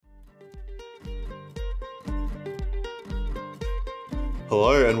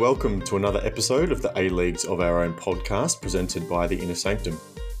Hello and welcome to another episode of the A-Leagues of Our Own podcast presented by the Inner Sanctum.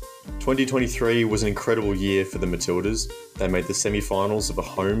 2023 was an incredible year for the Matildas. They made the semi-finals of a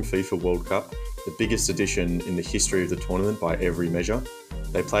home FIFA World Cup, the biggest edition in the history of the tournament by every measure.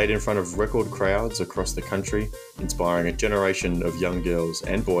 They played in front of record crowds across the country, inspiring a generation of young girls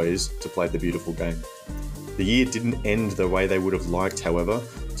and boys to play the beautiful game. The year didn't end the way they would have liked, however.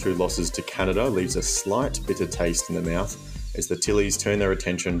 2 losses to Canada leaves a slight bitter taste in the mouth as the Tillies turn their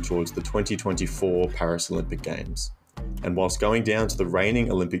attention towards the 2024 Paris Olympic Games. And whilst going down to the reigning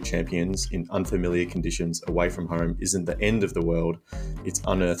Olympic champions in unfamiliar conditions away from home isn't the end of the world, it's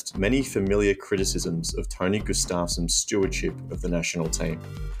unearthed many familiar criticisms of Tony Gustafsson's stewardship of the national team.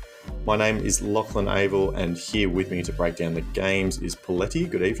 My name is Lachlan Abel, and here with me to break down the games is Paletti.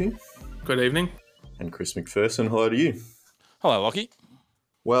 Good evening. Good evening. And Chris McPherson. Hello to you. Hello, Lockie.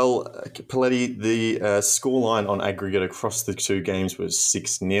 Well, Paletti, the scoreline on aggregate across the 2 games was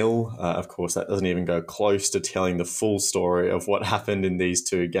 6-0. Of course, that doesn't even go close to telling the full story of what happened in these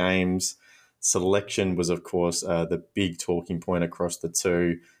 2 games. Selection was, of course, the big talking point across the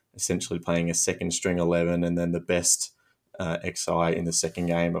 2, essentially playing a second string 11 and then the best XI in the second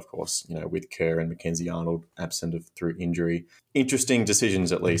game, of course, with Kerr and Mackenzie Arnold absent through injury. Interesting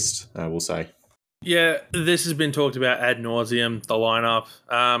decisions, at least, we'll say. Yeah, this has been talked about ad nauseum, the lineup.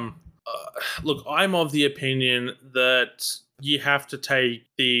 Look, I'm of the opinion that you have to take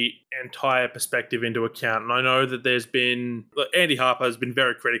the entire perspective into account. And I know that there's been... Andy Harper has been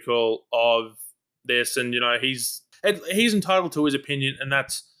very critical of this, and, he's entitled to his opinion, and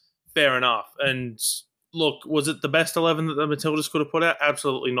that's fair enough. And look, was it the best 11 that the Matildas could have put out?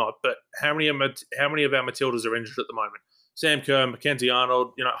 Absolutely not. But how many of our Matildas are injured at the moment? Sam Kerr, Mackenzie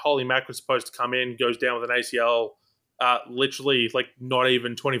Arnold, Holly Mack was supposed to come in, goes down with an ACL literally not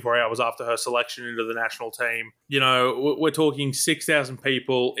even 24 hours after her selection into the national team. We're talking 6,000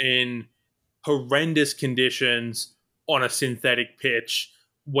 people in horrendous conditions on a synthetic pitch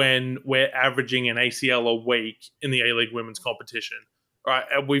when we're averaging an ACL a week in the A-League women's competition. Right?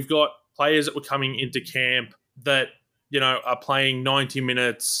 And we've got players that were coming into camp that, are playing 90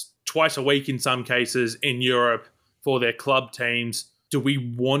 minutes twice a week in some cases in Europe for their club teams. Do we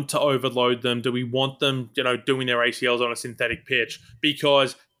want to overload them? Do we want them, doing their ACLs on a synthetic pitch?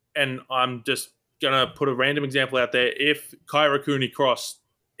 Because, and I'm just going to put a random example out there, if Kyra Cooney-Cross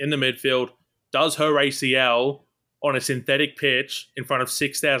in the midfield does her ACL on a synthetic pitch in front of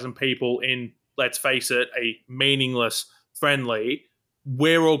 6,000 people in, let's face it, a meaningless friendly,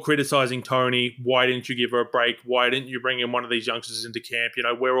 we're all criticizing Tony. Why didn't you give her a break? Why didn't you bring in one of these youngsters into camp?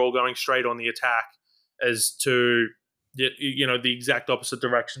 We're all going straight on the attack as to, the exact opposite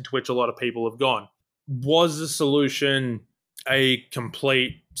direction to which a lot of people have gone. Was the solution a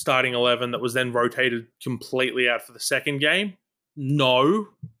complete starting 11 that was then rotated completely out for the second game? No.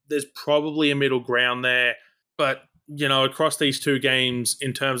 There's probably a middle ground there. But, across these 2 games,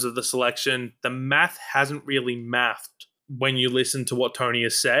 in terms of the selection, the math hasn't really mathed when you listen to what Tony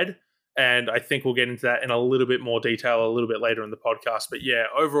has said. And I think we'll get into that in a little bit more detail a little bit later in the podcast. But yeah,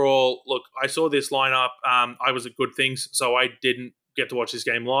 overall, look, I saw this lineup. I was at Good Things, so I didn't get to watch this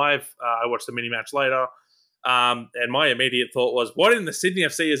game live. I watched the mini-match later. And my immediate thought was, what in the Sydney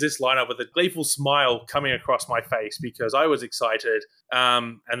FC is this lineup, with a gleeful smile coming across my face, because I was excited.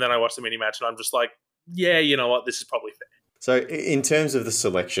 And then I watched the mini-match and I'm just like, yeah, you know what? This is probably fair. So in terms of the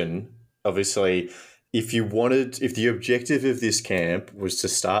selection, obviously, if the objective of this camp was to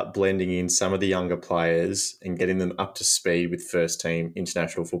start blending in some of the younger players and getting them up to speed with first team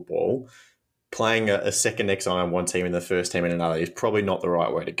international football, playing a second XI on one team and the first team in another is probably not the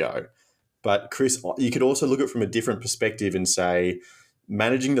right way to go. But Chris, you could also look at it from a different perspective and say,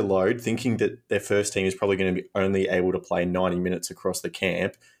 managing the load, thinking that their first team is probably going to be only able to play 90 minutes across the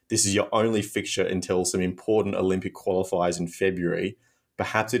camp. This is your only fixture until some important Olympic qualifiers in February.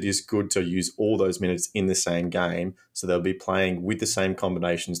 Perhaps it is good to use all those minutes in the same game, so they'll be playing with the same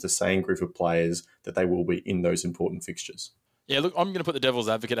combinations, the same group of players that they will be in those important fixtures. Yeah, look, I'm going to put the devil's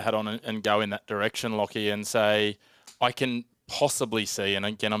advocate hat on and go in that direction, Lockie, and say I can possibly see, and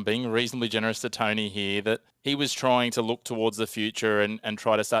again, I'm being reasonably generous to Tony here, that he was trying to look towards the future and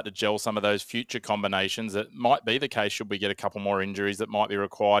try to start to gel some of those future combinations that might be the case should we get a couple more injuries that might be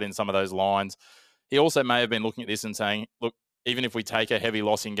required in some of those lines. He also may have been looking at this and saying, look, even if we take a heavy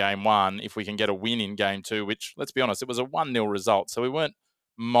loss in game 1, if we can get a win in game 2, which, let's be honest, it was a 1-0 result. So we weren't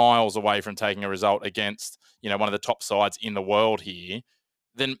miles away from taking a result against, one of the top sides in the world here,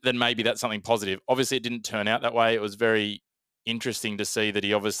 then maybe that's something positive. Obviously, it didn't turn out that way. It was very interesting to see that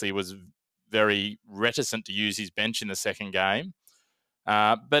he obviously was very reticent to use his bench in the second game.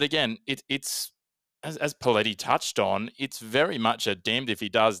 But again, it's as Paletti touched on, it's very much a damned if he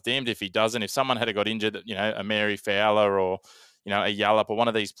does, damned if he doesn't. If someone had got injured, a Mary Fowler or, a Yallop or one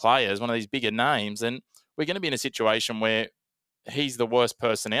of these players, one of these bigger names, then we're going to be in a situation where he's the worst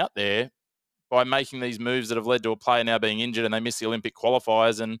person out there by making these moves that have led to a player now being injured and they miss the Olympic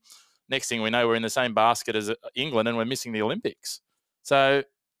qualifiers. And next thing we know, we're in the same basket as England and we're missing the Olympics. So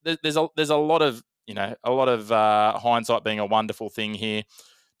there's a lot of, hindsight being a wonderful thing here.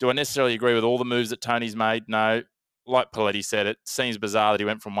 Do I necessarily agree with all the moves that Tony's made? No. Like Paletti said, it seems bizarre that he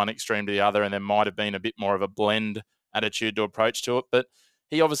went from one extreme to the other and there might have been a bit more of a blend attitude to approach to it. But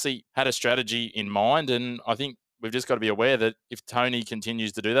he obviously had a strategy in mind, and I think we've just got to be aware that if Tony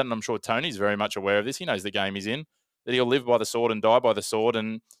continues to do that, and I'm sure Tony's very much aware of this, he knows the game he's in, that he'll live by the sword and die by the sword.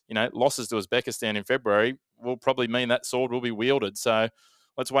 And, losses to Uzbekistan in February will probably mean that sword will be wielded. So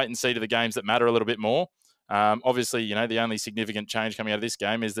let's wait and see to the games that matter a little bit more. Obviously, the only significant change coming out of this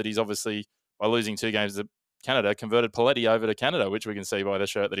game is that he's obviously, by losing 2 games to Canada, converted Paletti over to Canada, which we can see by the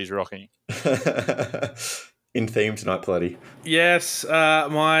shirt that he's rocking. In theme tonight, Paletti. Yes,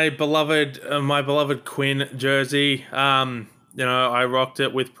 my beloved Quinn jersey. I rocked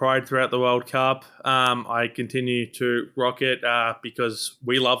it with pride throughout the World Cup. I continue to rock it because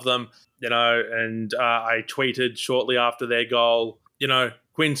we love them, and I tweeted shortly after their goal,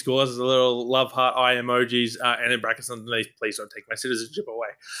 Quinn scores a little love heart eye emojis, and in brackets underneath, please don't take my citizenship away.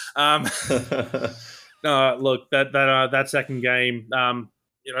 No, look, that second game,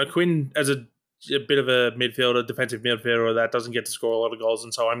 Quinn as a bit of a midfielder, defensive midfielder that doesn't get to score a lot of goals,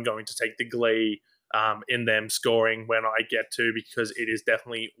 and so I'm going to take the glee in them scoring when I get to, because it is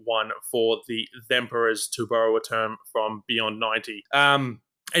definitely one for the Themperors, to borrow a term from Beyond 90.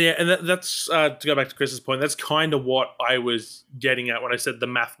 That's to go back to Chris's point, that's kind of what I was getting at when I said the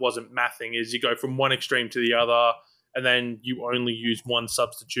math wasn't mathing, is you go from one extreme to the other, and then you only use one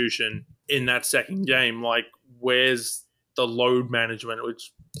substitution in that second game. Like, where's the load management,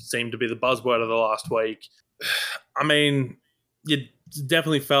 which seemed to be the buzzword of the last week? I mean, you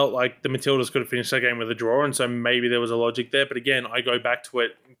definitely felt like the Matildas could have finished that game with a draw, and so maybe there was a logic there. But again, I go back to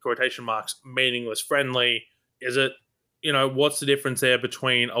it, quotation marks, meaningless friendly. Is it, what's the difference there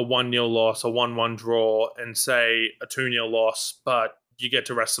between a 1-0 loss, a 1-1 draw, and say a 2-0 loss, but you get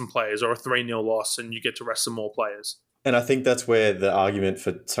to rest some players, or a 3-0 loss and you get to rest some more players? And I think that's where the argument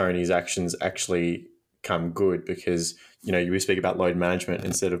for Tony's actions actually come good, because, you speak about load management.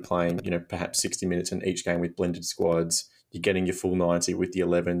 Instead of playing, perhaps 60 minutes in each game with blended squads, you're getting your full 90 with the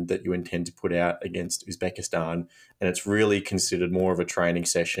 11 that you intend to put out against Uzbekistan. And it's really considered more of a training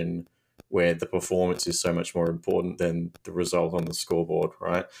session where the performance is so much more important than the result on the scoreboard,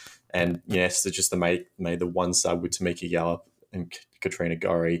 right? And yes, they made the one sub with Tamika Yallop and Katrina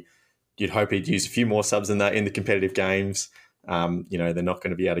Gorry. You'd hope he'd use a few more subs than that in the competitive games. They're not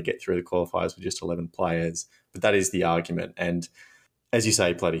going to be able to get through the qualifiers with just 11 players. But that is the argument. And as you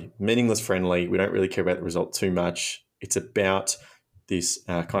say, Pletty, meaningless friendly. We don't really care about the result too much. It's about this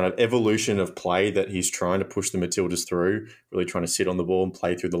kind of evolution of play that he's trying to push the Matildas through, really trying to sit on the ball and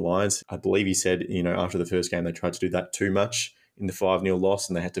play through the lines. I believe he said, after the first game, they tried to do that too much in the 5-0 loss,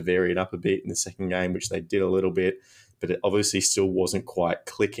 and they had to vary it up a bit in the second game, which they did a little bit, but it obviously still wasn't quite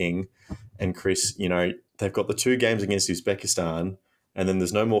clicking. And Chris, they've got the 2 games against Uzbekistan, and then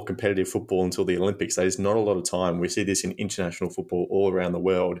there's no more competitive football until the Olympics. There's not a lot of time. We see this in international football all around the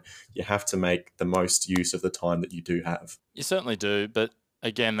world. You have to make the most use of the time that you do have. You certainly do, but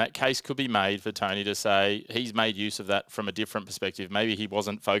again, that case could be made for Tony to say he's made use of that from a different perspective. Maybe he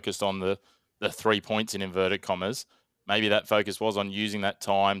wasn't focused on the 3 points in inverted commas. Maybe that focus was on using that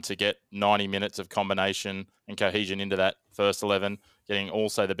time to get 90 minutes of combination and cohesion into that first 11, getting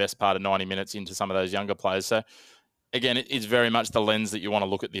also the best part of 90 minutes into some of those younger players. So again, it's very much the lens that you want to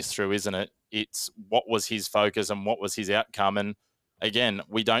look at this through, isn't it? It's what was his focus and what was his outcome. And again,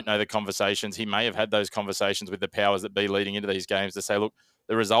 we don't know the conversations. He may have had those conversations with the powers that be leading into these games to say, look,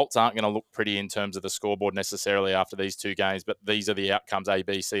 the results aren't going to look pretty in terms of the scoreboard necessarily after these 2 games, but these are the outcomes A,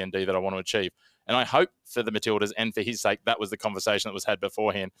 B, C, and D that I want to achieve. And I hope for the Matildas and for his sake, that was the conversation that was had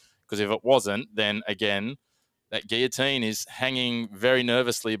beforehand. Because if it wasn't, then again, that guillotine is hanging very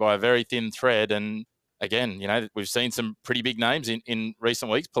nervously by a very thin thread. And again, we've seen some pretty big names in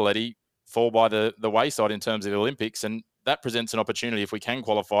recent weeks, Paletti, fall by the wayside in terms of the Olympics. And that presents an opportunity if we can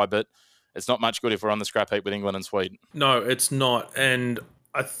qualify, but it's not much good if we're on the scrap heap with England and Sweden. No, it's not. And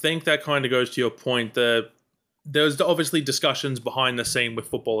I think that kind of goes to your point that there's obviously discussions behind the scene with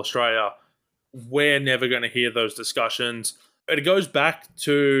Football Australia. We're never going to hear those discussions. It goes back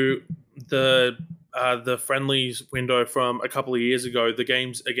to the friendlies window from a couple of years ago, the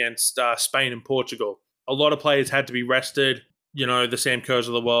games against Spain and Portugal. A lot of players had to be rested. the Sam Kerrs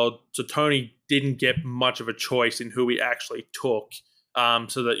of the world. So Tony didn't get much of a choice in who he actually took,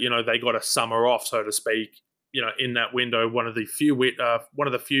 so that they got a summer off, so to speak. In that window, one of the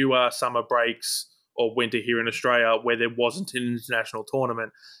few summer breaks or winter here in Australia where there wasn't an international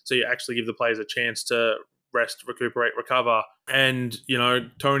tournament. So you actually give the players a chance to rest, recuperate, recover. And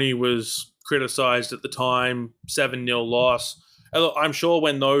Tony was criticised at the time, 7-0 loss. And look, I'm sure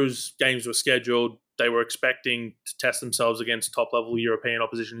when those games were scheduled, they were expecting to test themselves against top-level European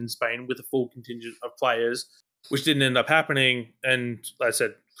opposition in Spain with a full contingent of players, which didn't end up happening. And like I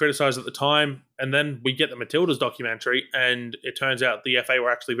said, criticised at the time. And then we get the Matildas documentary, and it turns out the FA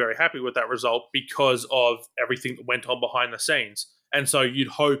were actually very happy with that result because of everything that went on behind the scenes. And so you'd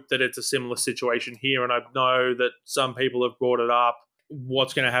hope that it's a similar situation here. And I know that some people have brought it up.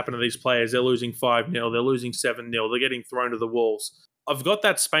 What's going to happen to these players? They're losing 5-0. They're losing 7-0. They're getting thrown to the wolves. I've got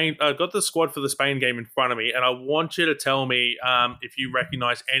the squad for the Spain game in front of me, and I want you to tell me if you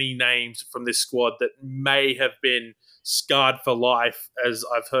recognise any names from this squad that may have been scarred for life, as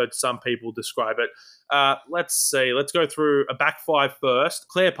I've heard some people describe it. Let's see. Let's go through a back five first.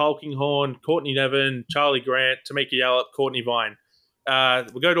 Claire Polkinghorne, Courtney Nevin, Charlie Grant, Tamika Yallop, Courtney Vine.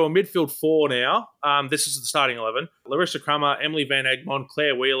 We'll go to a midfield four now. This is the starting 11. Larissa Crummer, Emily Van Egmond,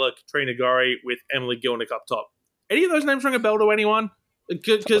 Claire Wheeler, Katrina Gorry with Emily Gilnick up top. Any of those names ring a bell to anyone?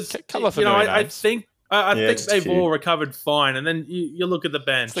 Because I think they've all recovered fine, and then you look at the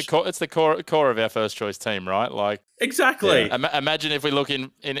bench. It's the core of our first choice team, right? Like exactly. Yeah. Imagine if we look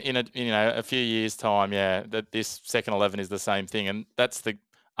in a few years' time, that this second 11 is the same thing, and that's the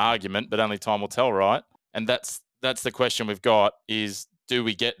argument, but only time will tell, right? And that's the question we've got: is do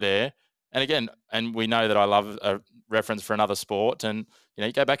we get there? And again, and we know that I love a reference for another sport, and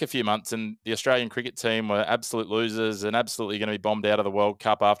you go back a few months and the Australian cricket team were absolute losers and absolutely going to be bombed out of the World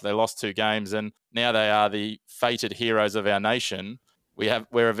Cup after they lost 2 games, and now they are the fated heroes of our nation.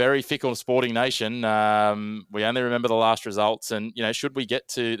 We're a very fickle sporting nation. We only remember the last results, and should we get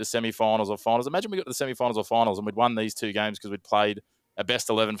to the semi-finals or finals? Imagine we got to the semi-finals or finals and we'd won these 2 games because we'd played a best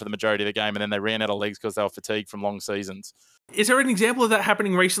 11 for the majority of the game, and then they ran out of legs because they were fatigued from long seasons. Is there an example of that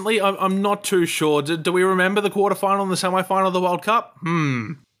happening recently? I'm not too sure. Do we remember the quarterfinal and the semi-final of the World Cup?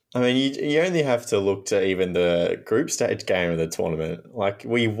 I mean, you only have to look to even the group stage game of the tournament. Like,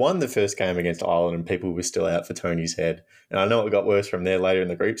 we won the first game against Ireland and people were still out for Tony's head. And I know it got worse from there later in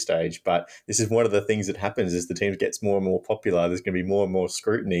the group stage, but this is one of the things that happens as the team gets more and more popular. There's going to be more and more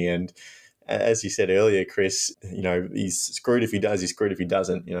scrutiny. And as you said earlier, Chris, he's screwed if he does, he's screwed if he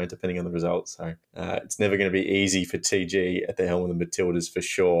doesn't, depending on the results. So it's never going to be easy for TG at the helm of the Matildas for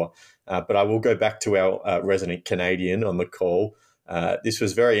sure. But I will go back to our resident Canadian on the call. This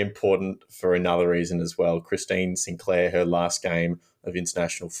was very important for another reason as well. Christine Sinclair, her last game of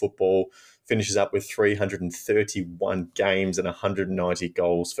international football, finishes up with 331 games and 190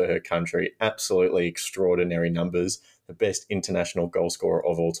 goals for her country. Absolutely extraordinary numbers. The best international goal scorer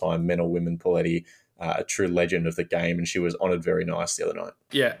of all time, men or women, Pauletti, a true legend of the game, and she was honoured very nice the other night.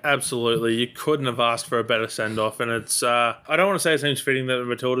 Yeah, absolutely. You couldn't have asked for a better send-off, and it's I don't want to say it seems fitting that the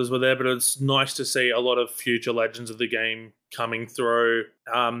Matildas were there, but it's nice to see a lot of future legends of the game coming through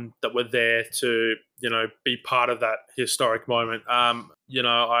that were there to be part of that historic moment.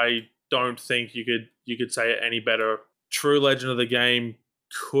 I don't think you could say it any better. True legend of the game.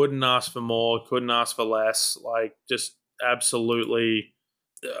 Couldn't ask for more. Couldn't ask for less. Like, just absolutely,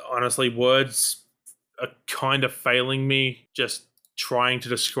 honestly, words are kind of failing me just trying to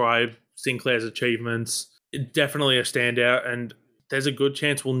describe Sinclair's achievements. Definitely a standout, and there's a good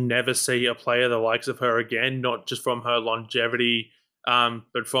chance we'll never see a player the likes of her again, not just from her longevity,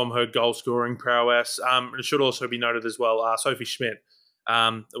 but from her goal-scoring prowess. It should also be noted as well, Sophie Schmidt.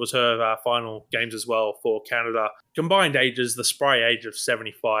 It was her final games as well for Canada. Combined ages, the spry age of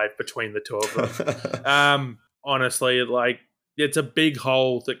 75 between the two of them. Honestly, it's a big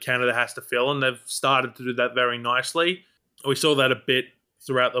hole that Canada has to fill, and they've started to do that very nicely. We saw that a bit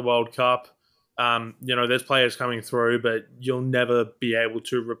throughout the World Cup. There's players coming through, but you'll never be able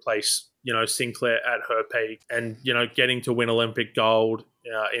to replace, Sinclair at her peak. And, getting to win Olympic gold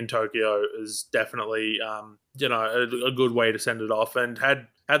in Tokyo is definitely, a good way to send it off. And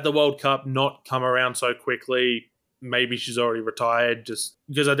had the World Cup not come around so quickly, maybe she's already retired, just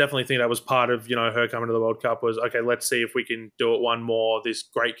because I definitely think that was part of, her coming to the World Cup was, okay, let's see if we can do it one more. This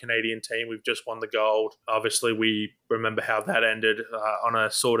great Canadian team, we've just won the gold. Obviously, we remember how that ended on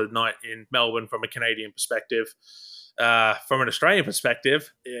a sordid night in Melbourne from a Canadian perspective. From an Australian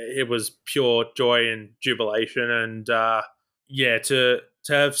perspective, it was pure joy and jubilation. And to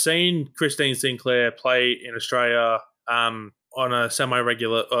have seen Christine Sinclair play in Australia on a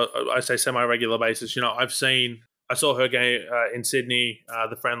semi-regular basis, I've seen I saw her game in Sydney,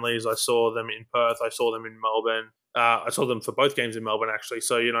 the friendlies. I saw them in Perth. I saw them in Melbourne. I saw them for both games in Melbourne, actually.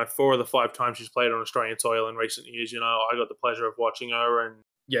 So, 4 of the 5 times she's played on Australian soil in recent years, I got the pleasure of watching her. And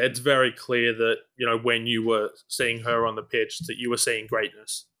yeah, it's very clear that, when you were seeing her on the pitch, that you were seeing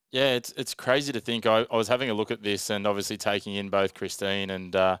greatness. Yeah, it's crazy to think. I was having a look at this and obviously taking in both Christine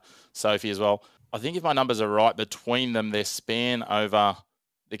and Sophie as well. I think if my numbers are right, between them, their span over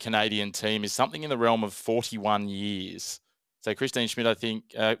the Canadian team is something in the realm of 41 years. So Christine Schmidt,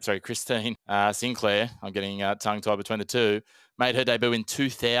 Christine Sinclair, I'm getting tongue-tied between the two, made her debut in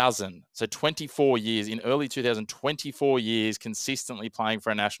 2000. So 24 years, in early 2000, 24 years consistently playing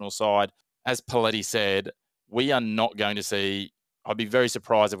for a national side. As Paletti said, we are not going to see... I'd be very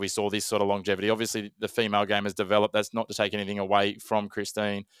surprised if we saw this sort of longevity. Obviously, the female game has developed. That's not to take anything away from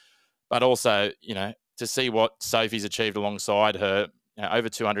Christine. But also, to see what Sophie's achieved alongside her, over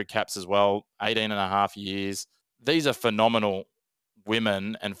 200 caps as well, 18 and a half years. These are phenomenal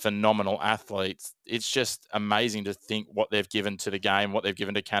women and phenomenal athletes. It's just amazing to think what they've given to the game, what they've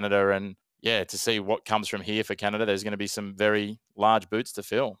given to Canada. And yeah, to see what comes from here for Canada, there's going to be some very large boots to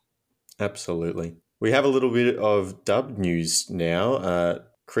fill. Absolutely. We have a little bit of dub news now.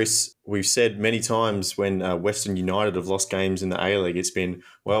 Chris, we've said many times when Western United have lost games in the A-League, it's been,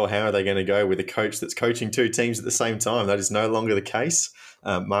 well, how are they going to go with a coach that's coaching 2 teams at the same time? That is no longer the case.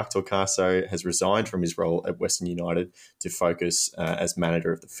 Mark Torcaso has resigned from his role at Western United to focus as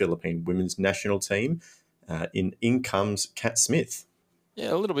manager of the Philippine women's national team. In comes Kat Smith.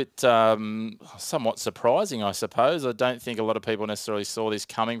 Yeah, a little bit somewhat surprising, I suppose. I don't think a lot of people necessarily saw this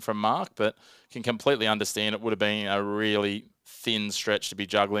coming from Mark, but can completely understand it would have been a really thin stretch to be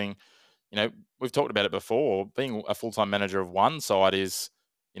juggling. We've talked about it before. Being a full-time manager of one side is,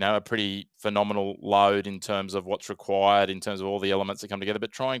 a pretty phenomenal load in terms of what's required, in terms of all the elements that come together.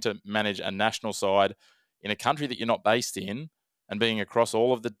 But trying to manage a national side in a country that you're not based in and being across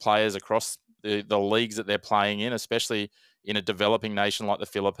all of the players, across the leagues that they're playing in, especially in a developing nation like the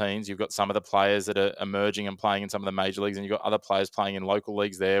Philippines, you've got some of the players that are emerging and playing in some of the major leagues, and you've got other players playing in local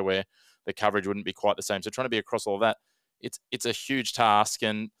leagues there where the coverage wouldn't be quite the same. So trying to be across all of that, it's a huge task.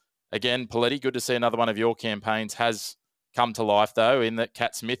 And again, Paletti, good to see another one of your campaigns has come to life, though, in that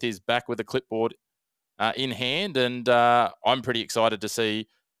Kat Smith is back with a clipboard in hand. And I'm pretty excited to see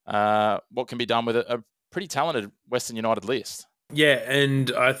what can be done with a pretty talented Western United list. Yeah,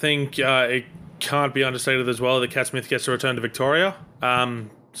 and I think it can't be understated as well that Kat Smith gets to return to Victoria.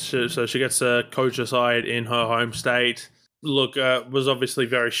 So she gets to coach a side in her home state. Look, it was obviously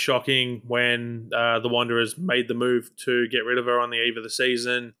very shocking when the Wanderers made the move to get rid of her on the eve of the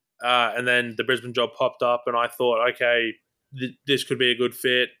season. And then the Brisbane job popped up, and I thought, okay, this could be a good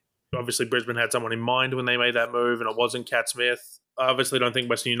fit. Obviously, Brisbane had someone in mind when they made that move, and it wasn't Kat Smith. I obviously don't think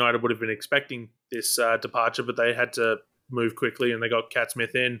Western United would have been expecting this departure, but they had to move quickly, and they got Kat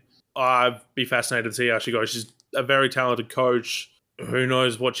Smith in. I'd be fascinated to see how she goes. She's a very talented coach. Who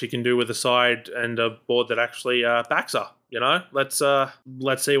knows what she can do with a side and a board that actually backs her.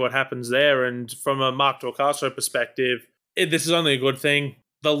 Let's see what happens there. And from a Mark Torcaso perspective, this is only a good thing.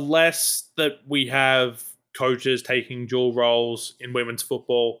 The less that we have coaches taking dual roles in women's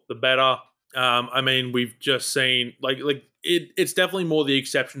football, the better. We've just seen it's definitely more the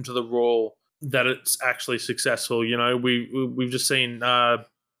exception to the rule that it's actually successful. We've just seen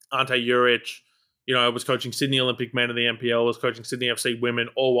Ante Juric, was coaching Sydney Olympic men in the NPL, was coaching Sydney FC women,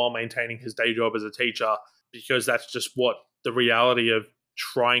 all while maintaining his day job as a teacher, because that's just what the reality of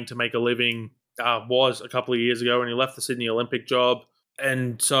trying to make a living was a couple of years ago when he left the Sydney Olympic job.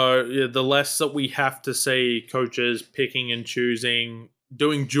 And so the less that we have to see coaches picking and choosing,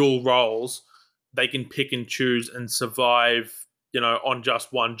 doing dual roles, they can pick and choose and survive, on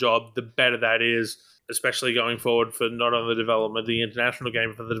just one job, the better that is, especially going forward for not only the development of the international game,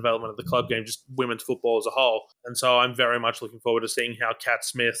 but for the development of the club game, just women's football as a whole. And so I'm very much looking forward to seeing how Kat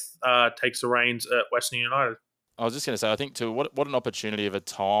Smith takes the reins at Western United. I was just going to say, I think too, what an opportunity of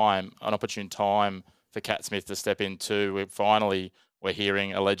an opportune time for Kat Smith to step into. We're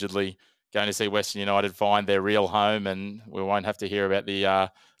hearing allegedly going to see Western United find their real home, and we won't have to hear about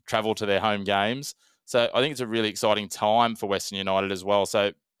the travel to their home games. So I think it's a really exciting time for Western United as well.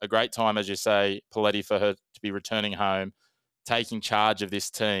 So a great time, as you say, Paletti, for her to be returning home, taking charge of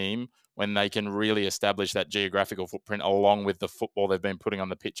this team when they can really establish that geographical footprint along with the football they've been putting on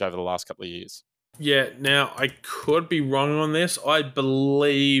the pitch over the last couple of years. Yeah, now I could be wrong on this. I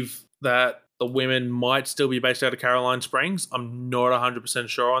believe that the women might still be based out of Caroline Springs. I'm not 100%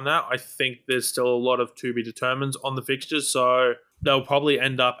 sure on that. I think there's still a lot of to be determined on the fixtures, so they'll probably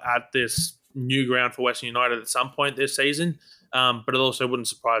end up at this new ground for Western United at some point this season. But it also wouldn't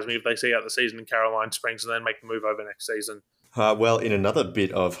surprise me if they see out the season in Caroline Springs and then make the move over next season. Well, in another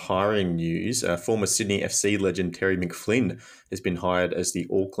bit of hiring news, former Sydney FC legend Terry McFlynn has been hired as the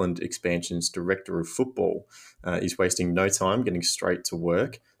Auckland Expansion's Director of Football. He's wasting no time getting straight to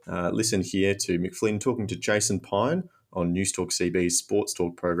work. Listen here to McFlynn talking to Jason Pine on News Talk CB's Sports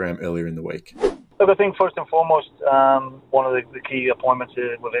Talk program earlier in the week. Look, I think first and foremost, one of the key appointments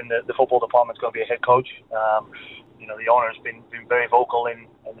within the football department is going to be a head coach. The owner's been very vocal in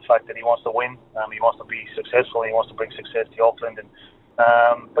the fact that he wants to win, he wants to be successful, he wants to bring success to Auckland.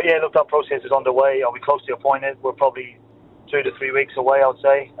 But yeah, look, that process is underway. Are we close to appointed? We're probably 2 to 3 weeks away, I would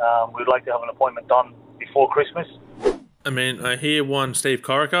say. We'd like to have an appointment done before Christmas. I mean, I hear one Steve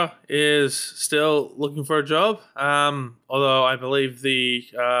Corica is still looking for a job, although I believe the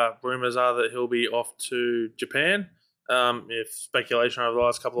rumours are that he'll be off to Japan. If speculation over the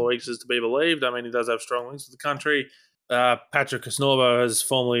last couple of weeks is to be believed, I mean, he does have strong links to the country. Patrick Casnorbo has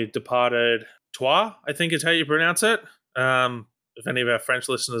formally departed Troyes, I think is how you pronounce it. If any of our French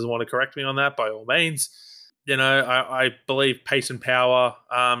listeners want to correct me on that, by all means. I believe pace and power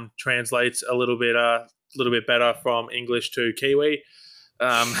translates a little bit better from English to Kiwi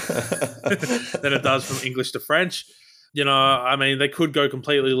than it does from English to French. I mean, they could go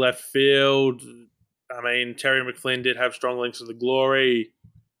completely left field. I mean, Terry McFlynn did have strong links to the Glory.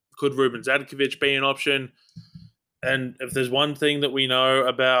 Could Ruben Zadkovic be an option? And if there's one thing that we know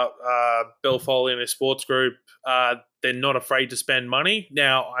about Bill Foley and his sports group, they're not afraid to spend money.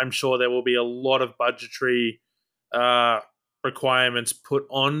 Now, I'm sure there will be a lot of budgetary requirements put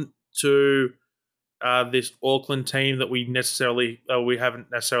on to this Auckland team that we haven't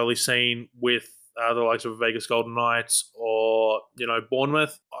necessarily seen with the likes of Vegas Golden Knights or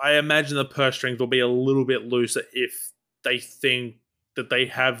Bournemouth. I imagine the purse strings will be a little bit looser if they think that they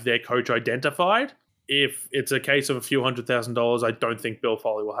have their coach identified. If it's a case of a few $100,000, I don't think Bill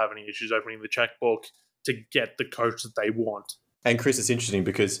Foley will have any issues opening the checkbook to get the coach that they want. And Chris, it's interesting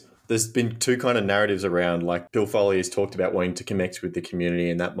because there's been two kind of narratives around, like Bill Foley has talked about wanting to connect with the community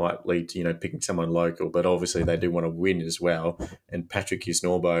and that might lead to, picking someone local, but obviously they do want to win as well. And Patrick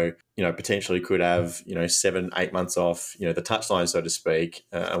Kisnorbo, potentially could have, 7-8 months off, the touchline, so to speak,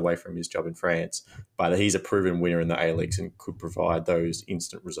 away from his job in France. But he's a proven winner in the A-Leagues and could provide those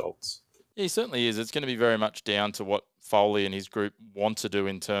instant results. Yeah, he certainly is. It's going to be very much down to what Foley and his group want to do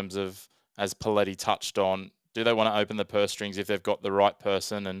in terms of, as Paletti touched on, do they want to open the purse strings if they've got the right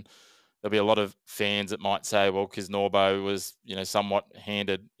person? And there'll be a lot of fans that might say, well, Kisnorbo was, somewhat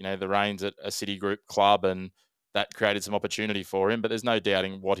handed, the reins at a City Group club and that created some opportunity for him. But there's no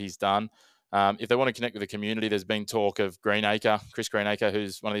doubting what he's done. If they want to connect with the community, there's been talk of Chris Greenacre,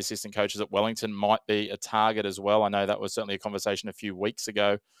 who's one of the assistant coaches at Wellington, might be a target as well. I know that was certainly a conversation a few weeks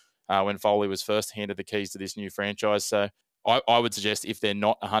ago when Foley was first handed the keys to this new franchise. So I would suggest if they're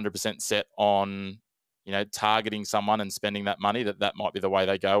not 100% set on targeting someone and spending that money, that might be the way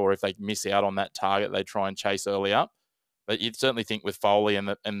they go. Or if they miss out on that target, they try and chase early up. But you'd certainly think with Foley and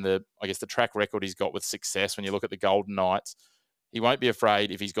the I guess the track record he's got with success, when you look at the Golden Knights, he won't be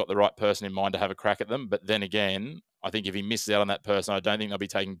afraid if he's got the right person in mind to have a crack at them. But then again, I think if he misses out on that person, I don't think they'll be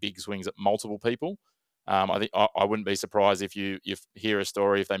taking big swings at multiple people. I think I wouldn't be surprised if you hear a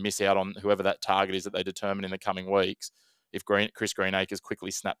story, if they miss out on whoever that target is that they determine in the coming weeks, if Chris Greenacre's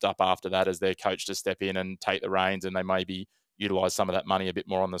quickly snapped up after that as their coach to step in and take the reins, and they maybe utilise some of that money a bit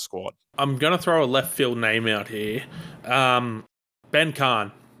more on the squad. I'm going to throw a left field name out here. Ben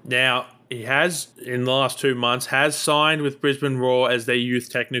Kahn. Now, he has, in the last 2 months, has signed with Brisbane Roar as their youth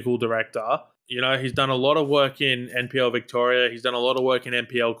technical director. He's done a lot of work in NPL Victoria. He's done a lot of work in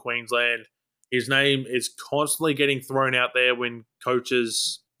NPL Queensland. His name is constantly getting thrown out there when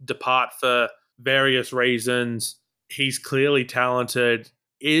coaches depart for various reasons. He's clearly talented.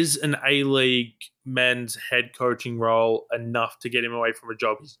 Is an A-League men's head coaching role enough to get him away from a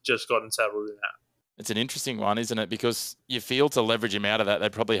job he's just gotten settled in at? It's an interesting one, isn't it? Because you feel to leverage him out of that,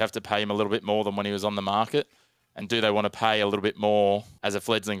 they'd probably have to pay him a little bit more than when he was on the market. And do they want to pay a little bit more as a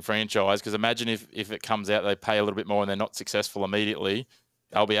fledgling franchise? Because imagine if it comes out they pay a little bit more and they're not successful immediately,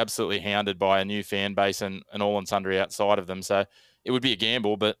 they'll be absolutely hounded by a new fan base and all and sundry outside of them. So it would be a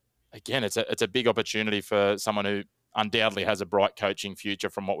gamble, but again, it's a big opportunity for someone who undoubtedly has a bright coaching future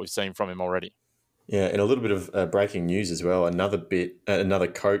from what we've seen from him already. Yeah, and a little bit of breaking news as well. Another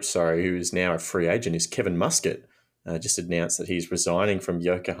coach, who is now a free agent is Kevin Muscat. Just announced that he's resigning from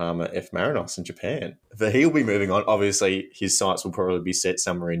Yokohama F. Marinos in Japan. But he'll be moving on. Obviously, his sights will probably be set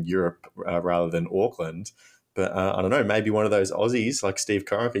somewhere in Europe rather than Auckland. But I don't know, maybe one of those Aussies like Steve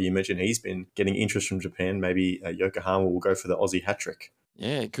Corica, you mentioned he's been getting interest from Japan. Maybe Yokohama will go for the Aussie hat trick.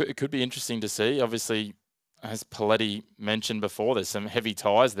 Yeah, it could be interesting to see. Obviously, as Paletti mentioned before, there's some heavy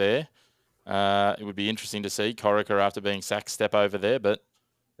ties there. It would be interesting to see Corica after being sacked step over there, but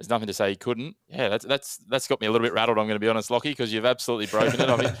there's nothing to say he couldn't. Yeah, that's got me a little bit rattled, I'm going to be honest, Lockie, because you've absolutely broken it.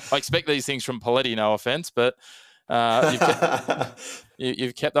 I mean, I expect these things from Paletti, no offence, but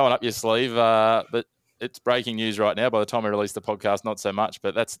you've kept that one up your sleeve. But it's breaking news right now. By the time we release the podcast, not so much,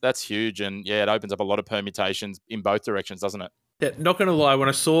 but that's huge. And yeah, it opens up a lot of permutations in both directions, doesn't it? Yeah, not going to lie, when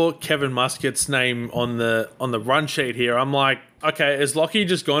I saw Kevin Muscat's name on the run sheet here, I'm like, okay, has Lockie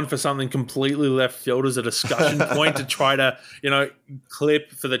just gone for something completely left field as a discussion point to try to,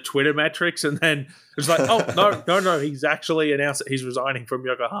 clip for the Twitter metrics? And then it's like, oh, no, he's actually announced that he's resigning from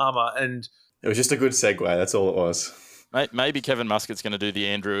Yokohama. And it was just a good segue. That's all it was. Maybe Kevin Muscat's going to do the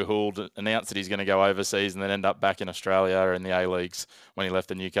Andrew Hould, announce that he's going to go overseas and then end up back in Australia in the A-Leagues when he left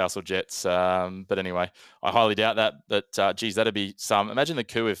the Newcastle Jets. But anyway, I highly doubt that. But, geez, that'd be some... Imagine the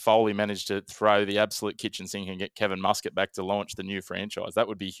coup if Foley managed to throw the absolute kitchen sink and get Kevin Muscat back to launch the new franchise. That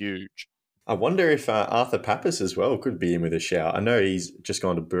would be huge. I wonder if Arthur Pappas as well could be in with a shout. I know he's just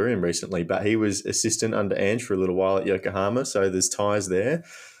gone to Buriram recently, but he was assistant under Ange for a little while at Yokohama, so there's ties there.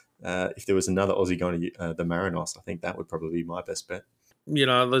 If there was another Aussie going to the Marinos, I think that would probably be my best bet.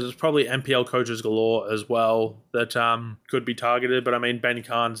 There's probably NPL coaches galore as well that could be targeted, but I mean, Ben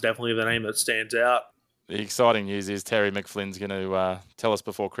Kahn's definitely the name that stands out. The exciting news is Terry McFlynn's going to tell us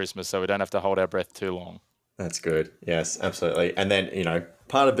before Christmas, so we don't have to hold our breath too long. That's good. Yes, absolutely. And then,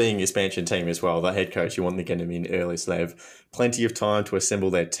 part of being an expansion team as well, the head coach, you want to get them in early so they have plenty of time to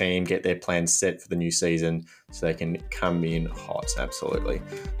assemble their team, get their plans set for the new season so they can come in hot. Absolutely.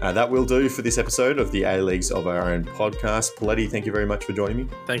 That will do for this episode of the A-Leagues of Our Own podcast. Paletti, thank you very much for joining me.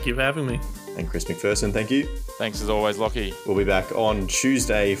 Thank you for having me. And Chris McPherson, thank you. Thanks as always, Lockie. We'll be back on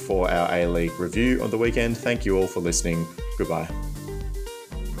Tuesday for our A-League review on the weekend. Thank you all for listening. Goodbye.